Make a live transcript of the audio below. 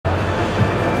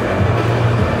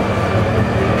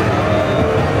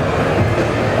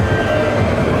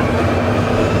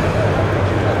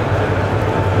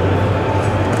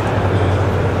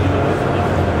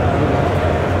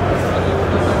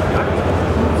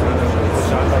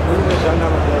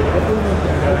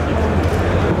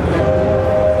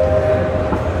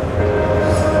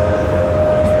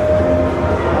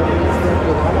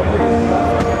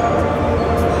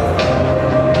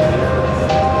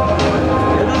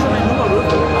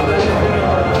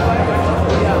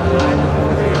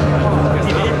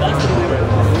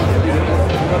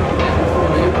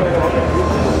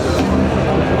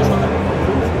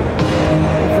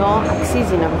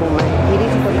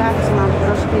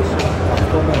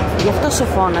τόσο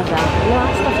φώναζα. Λέω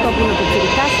άστο αυτό που είναι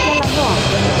πιτσιρικάς και έλα εδώ.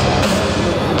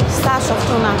 Στάσου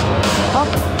αυτό να...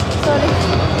 Ωπ, sorry.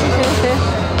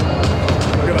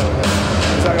 Genau.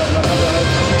 Ich sage, man hat halt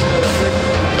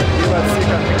jeweils 10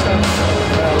 Hektar.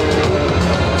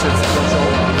 Das ist jetzt doch schon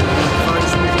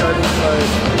Fahrgeschwindigkeiten, weil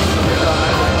da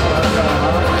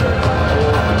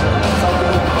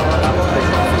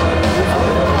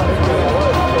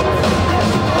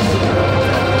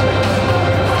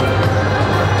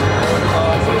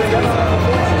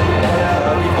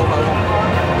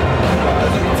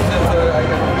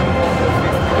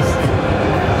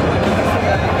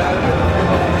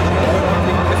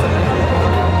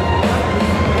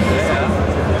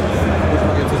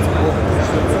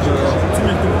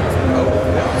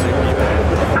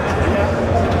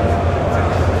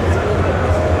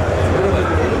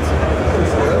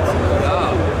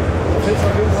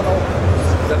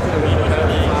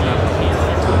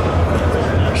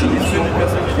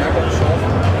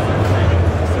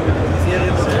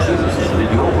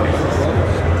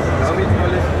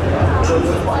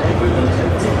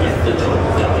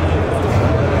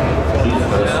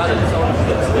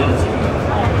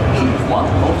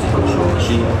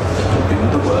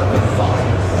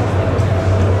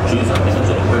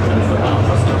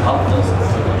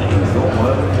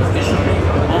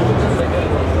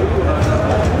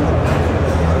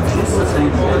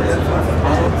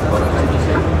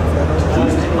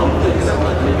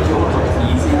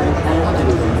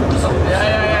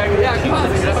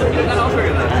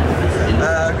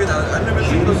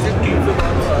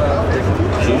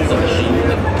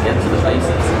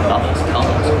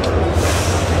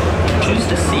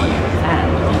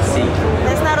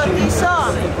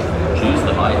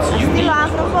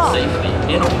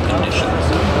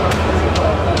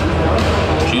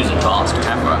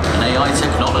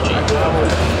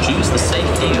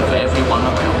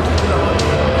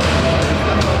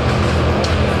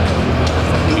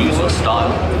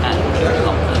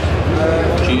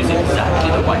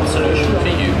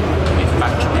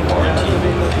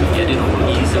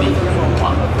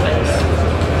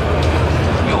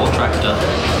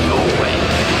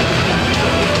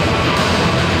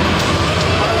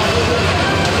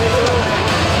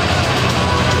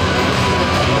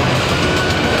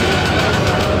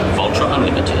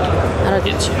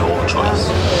It's your choice.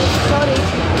 Sorry,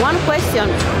 one question.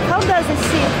 How does the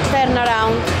seat turn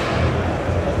around?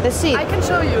 The seat? I can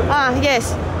show you. Ah,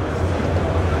 yes.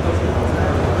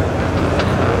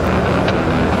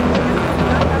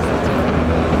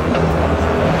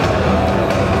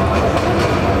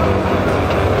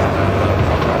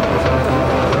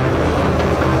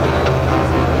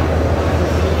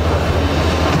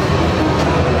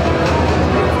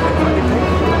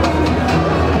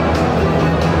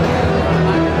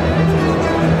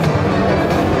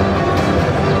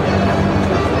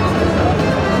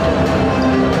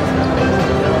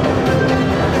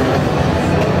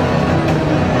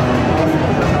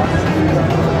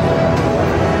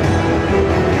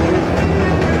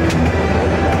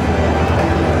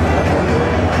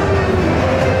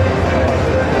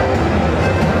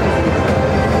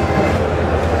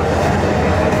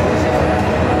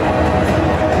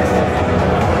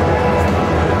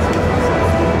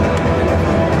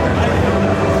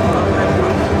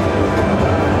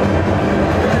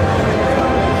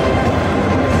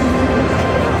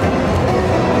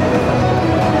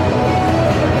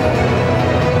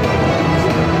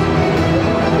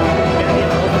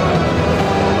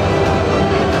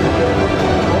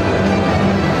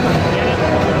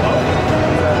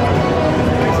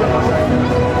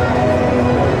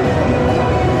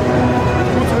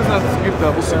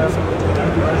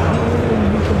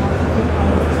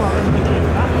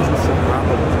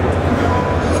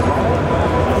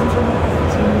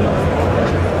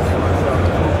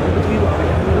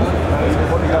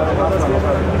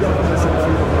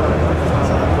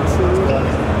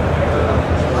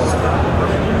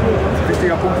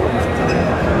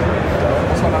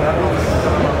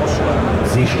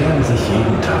 Sie stellen sich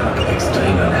jeden Tag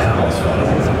extremen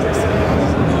Herausforderungen.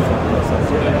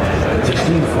 Sie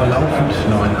stehen vor laufend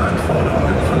neuen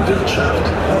Anforderungen von Wirtschaft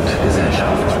und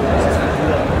Gesellschaft.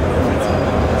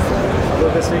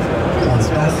 Und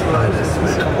das alles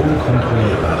mit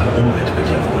unkontrollierbaren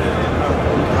Umweltbedingungen.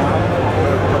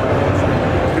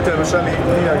 Sie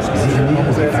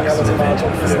ernähren die wachsende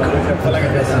Weltbevölkerung und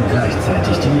verbessern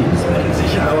gleichzeitig die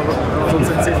Lebensmittelsicherheit.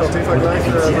 Vielfalt und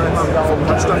Effizienz.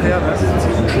 Dabei sind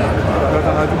sie unschlagbar.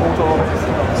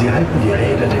 Sie halten die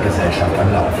Räder der Gesellschaft am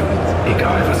Laufen,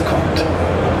 egal was kommt.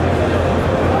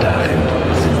 Darin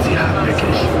sind sie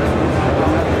hartnäckig.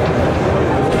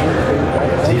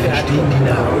 Sie verstehen die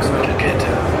Nahrungsmittelkette.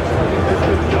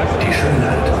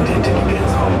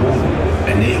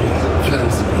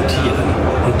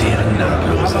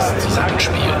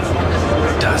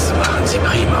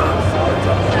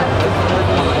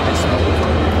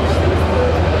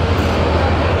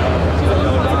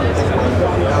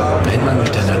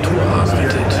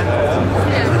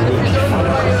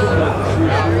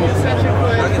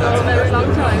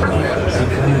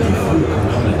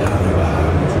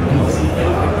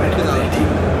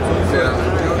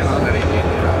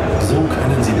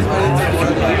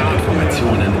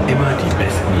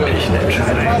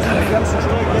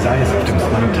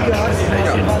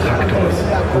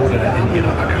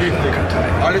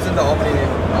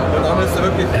 Und dann ist es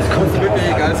wirklich,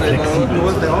 egal sein.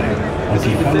 Und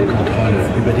die volle Kontrolle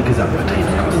über die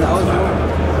Gesamtbetriebskosten zu haben.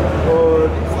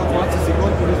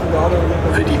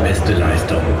 Für die beste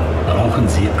Leistung brauchen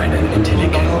Sie einen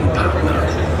intelligenten Partner.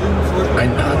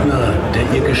 Ein Partner, der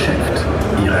Ihr Geschäft,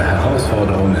 Ihre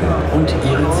Herausforderungen und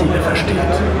Ihre Ziele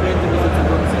versteht.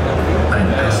 Ein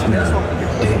Partner,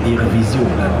 der Ihre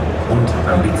Visionen und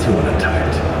Ambitionen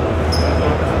teilt.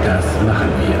 Das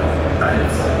machen wir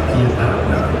als Ihr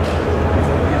Partner.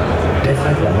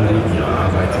 Deshalb bauen wir Ihre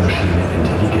Arbeitsmaschine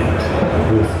intelligent,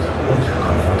 robust und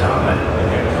komfortabel.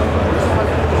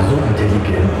 So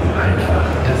intelligent und einfach,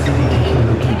 dass Sie die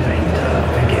Technologie dahinter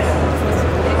vergessen.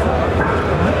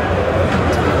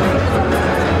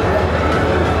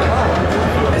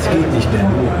 Es geht nicht mehr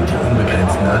nur um die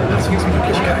unbegrenzten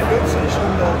Anpassungsmöglichkeiten.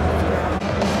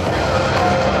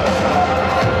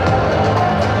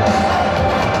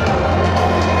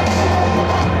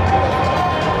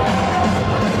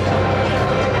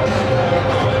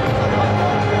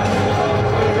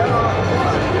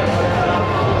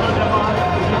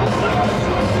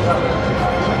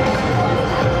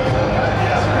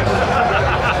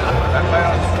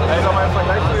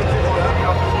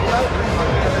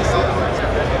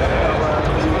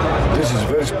 This is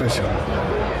very special.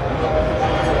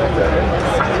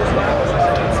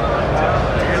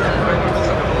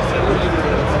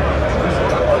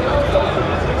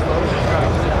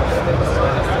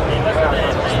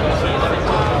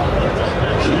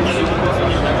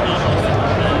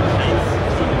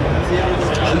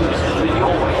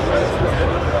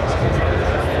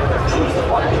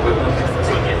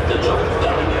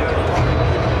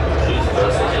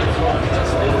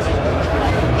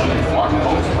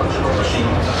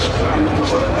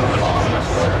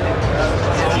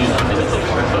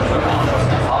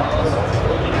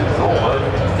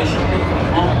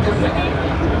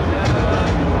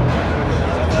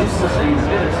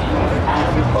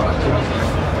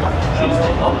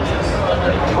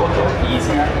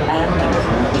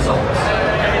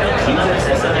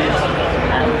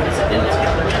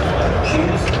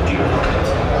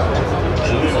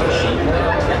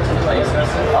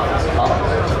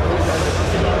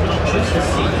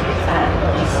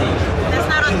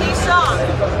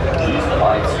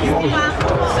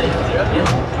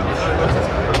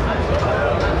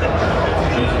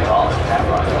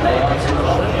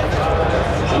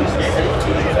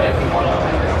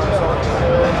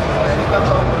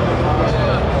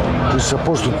 It's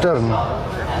supposed to turn.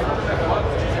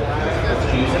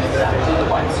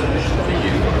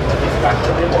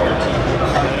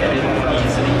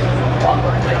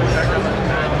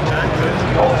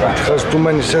 It has too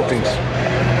many settings.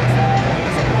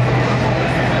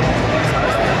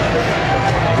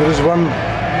 There is one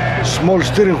small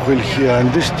steering wheel here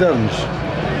and this turns.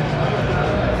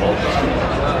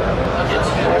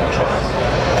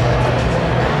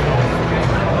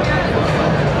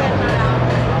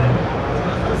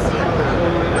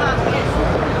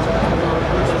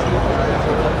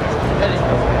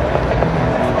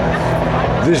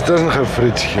 This doesn't have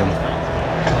fridge here.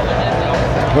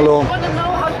 Hello. You want to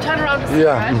know how to turn around the seat,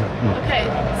 Yeah. right? Okay,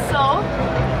 so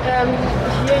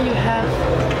here you have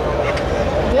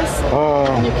this,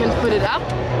 and you can put it up,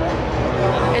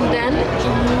 and then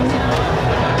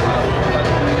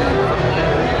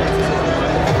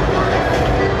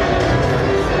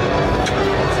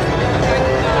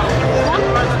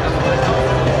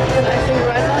and I think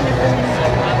right now you can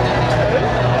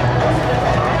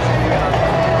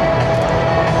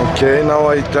Okay, now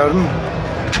I turn.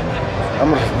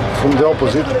 I'm from the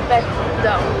opposite. put it back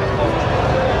down.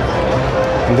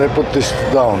 And I put this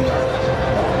down.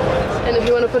 And if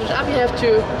you want to put it up, you have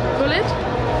to pull it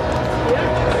here,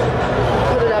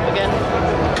 put it up again.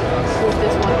 Move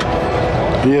this one.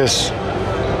 Yes.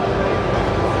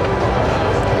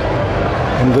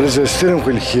 And there is a steering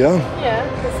wheel here. Yeah,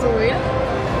 that's the wheel.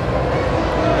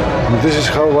 And this is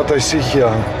what I see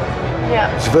here.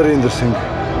 Yeah. It's very interesting.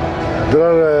 There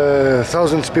are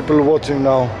thousands of people watching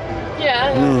now.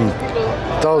 Yeah, people.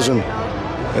 1000.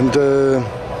 Und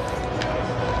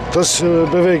das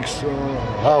bewegt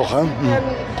auch, hè?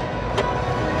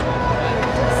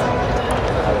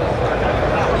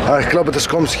 Ah, ich glaube, das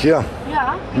kommt hier.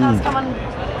 Ja, das kann man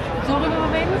so rüber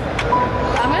bewegen.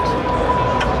 Damit.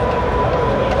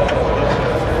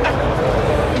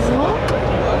 So.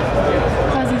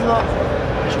 Quasi so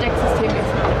Stecksystem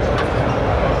ist.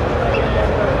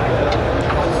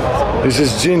 This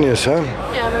is genius, huh?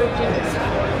 Ja, very genius.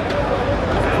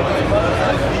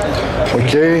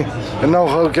 Okay. And now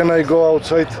how can I go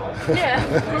outside? Yeah.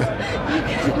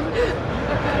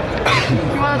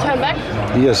 You want to turn back?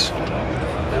 Yes.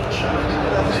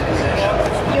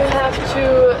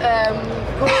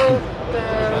 pull the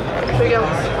trigger.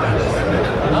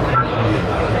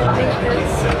 I think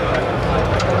it's...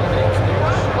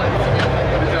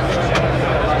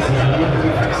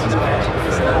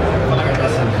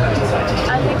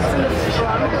 I think it's in the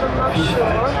front, but I'm not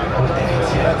sure.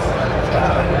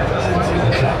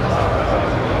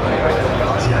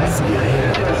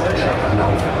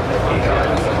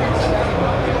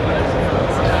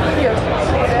 Here.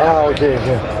 Ah, okay,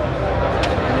 okay.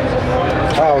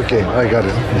 Ah, okay, I got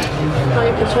it. Now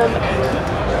you can turn.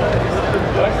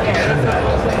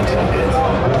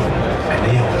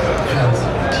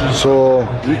 So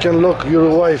you can lock your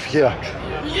wife here.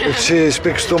 If she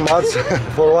speaks too much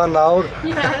for 1 hour,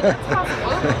 Yeah, that's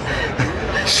possible.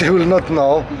 she will not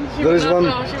know. There is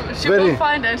one She very, will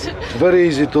find it. very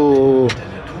easy to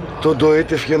do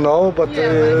it if you know, but Yeah,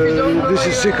 if you don't know, this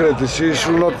is secret. She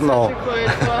should not know. For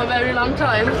it for a very long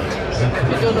time.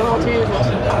 If you don't know how to use it.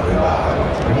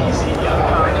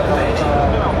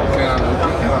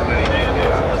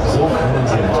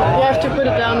 You have to put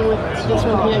it down with this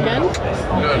one here again.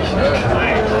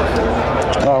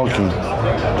 Ah, okay.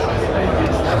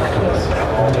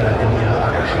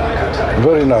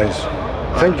 Very nice.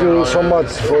 Thank you so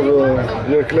much for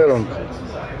your clearance.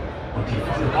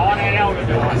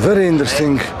 Very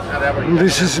interesting.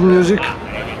 This is music.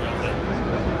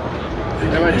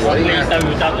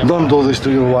 Don't do this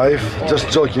to your wife. Just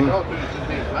joking.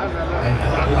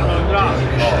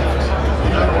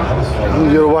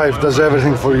 Your wife does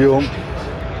everything for you.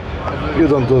 You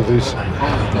don't do this.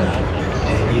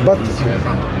 But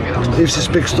if she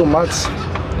speaks too much,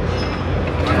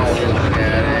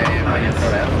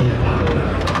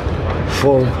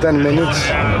 for 10 minutes,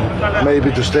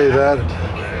 maybe to stay there.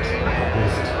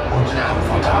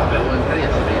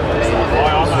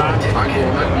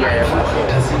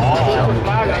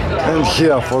 And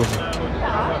here for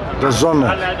the zone,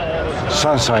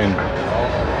 sunshine.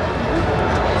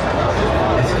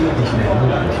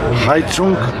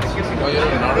 Heizung.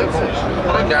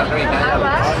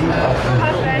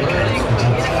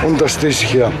 Und das Tisch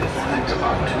hier.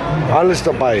 Alles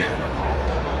dabei.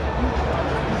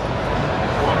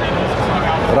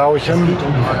 Rauchen. Es geht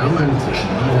um die Verbindung zwischen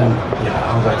Ihnen, Ihrer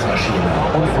Arbeitsmaschine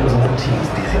und unseren Teams,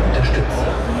 die Sie unterstützen.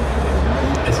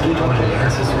 Es geht um ein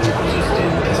ganzes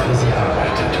Ökosystem, das für Sie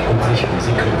arbeitet und sich um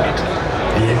Sie kümmert.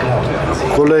 Wir glauben an Sie.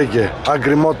 Kollege,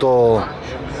 Agrimoto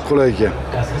Kollege.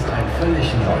 Das ist ein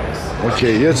völlig neues.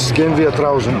 Okay, jetzt gehen wir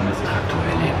draußen.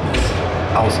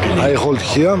 I hold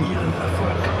here.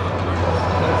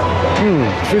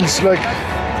 Feels like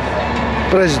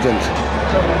president.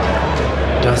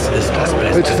 Das ist das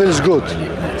Beste. It feels good.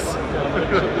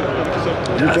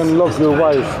 You can lock your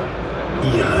wife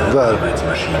there.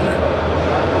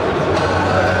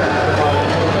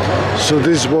 So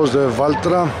this was the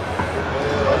VALTRA.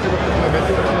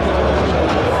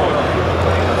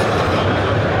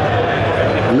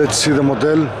 Let's see the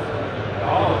model.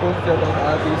 Die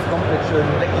ist komplett schön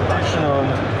weggewaschen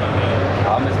und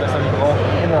haben es besser gebraucht.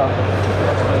 Genau.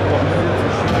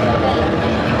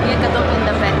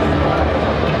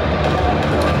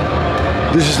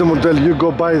 This is the model. You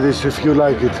go buy this if you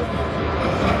like it.